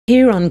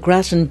Here on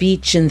Grattan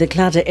Beach in the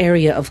Clare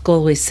area of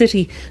Galway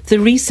City, the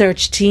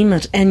research team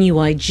at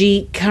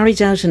NUIG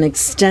carried out an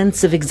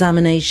extensive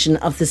examination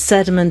of the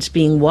sediment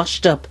being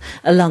washed up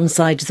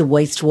alongside the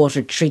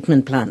wastewater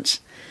treatment plant.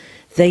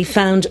 They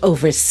found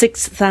over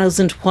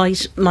 6,000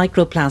 white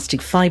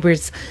microplastic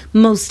fibres,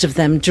 most of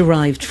them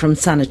derived from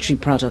sanitary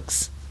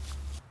products.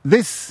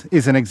 This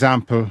is an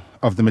example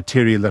of the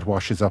material that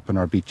washes up on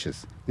our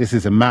beaches. This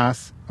is a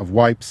mass of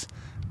wipes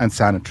and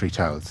sanitary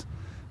towels.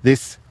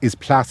 This is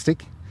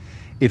plastic.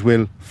 It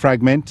will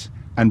fragment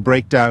and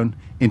break down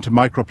into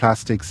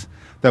microplastics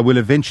that will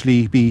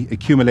eventually be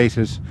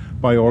accumulated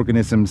by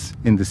organisms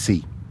in the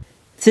sea.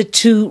 The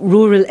two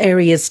rural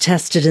areas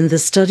tested in the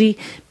study,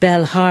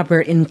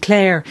 Harbour in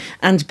Clare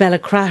and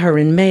Bellacragher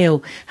in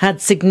Mayo, had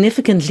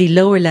significantly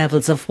lower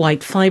levels of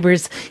white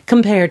fibres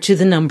compared to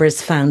the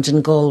numbers found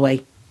in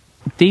Galway.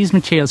 These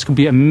materials could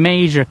be a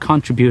major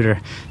contributor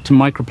to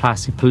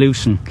microplastic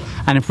pollution,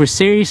 and if we're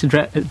serious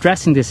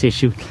addressing this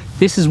issue,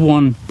 this is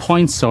one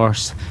point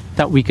source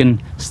that we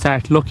can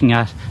start looking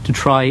at to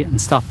try and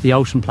stop the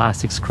ocean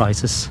plastics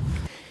crisis.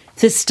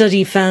 The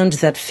study found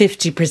that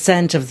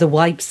 50% of the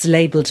wipes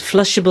labelled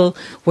flushable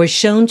were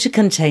shown to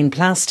contain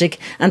plastic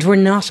and were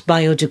not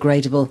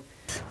biodegradable.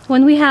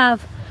 When we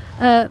have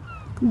the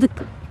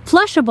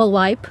flushable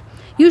wipe,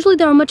 usually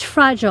they are much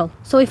fragile,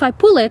 so if I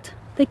pull it,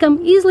 they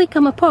can easily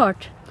come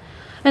apart.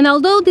 And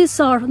although these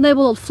are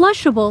labeled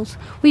flushables,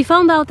 we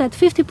found out that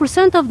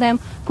 50% of them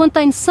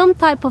contain some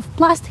type of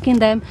plastic in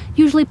them,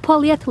 usually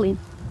polyethylene.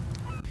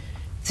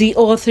 The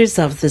authors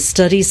of the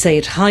study say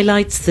it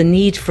highlights the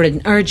need for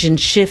an urgent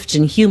shift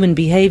in human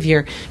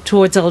behaviour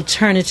towards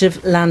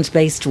alternative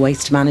land-based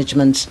waste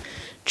management.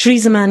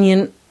 Teresa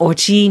Mannion,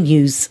 RTE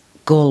News,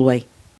 Galway.